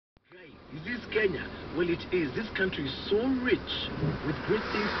Kenya? Well, it is. This country is so rich with great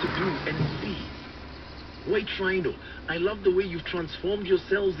things to do and see. White Rhino, I love the way you've transformed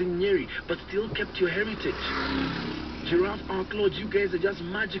yourselves in Nyeri, but still kept your heritage. Giraffe Ark Lodge, you guys are just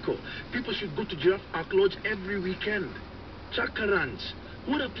magical. People should go to Giraffe Ark Lodge every weekend. Chaka Ranch,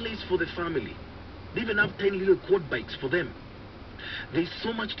 what a place for the family. They even have 10 little quad bikes for them. There's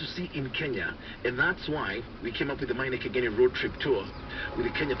so much to see in Kenya, and that's why we came up with the Mainek Again road trip tour with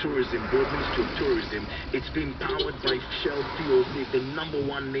the Kenya Tourism Board, Ministry of Tourism. It's been powered by Shell Fuel, the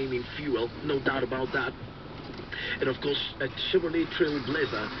 #1 name in fuel, no doubt about that. And of course, a Chevrolet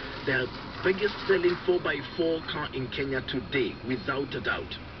Trailblazer, the biggest selling 4x4 car in Kenya today, without a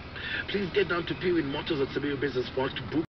doubt. Please get down to Pewin Motors at Sabio Business Park to book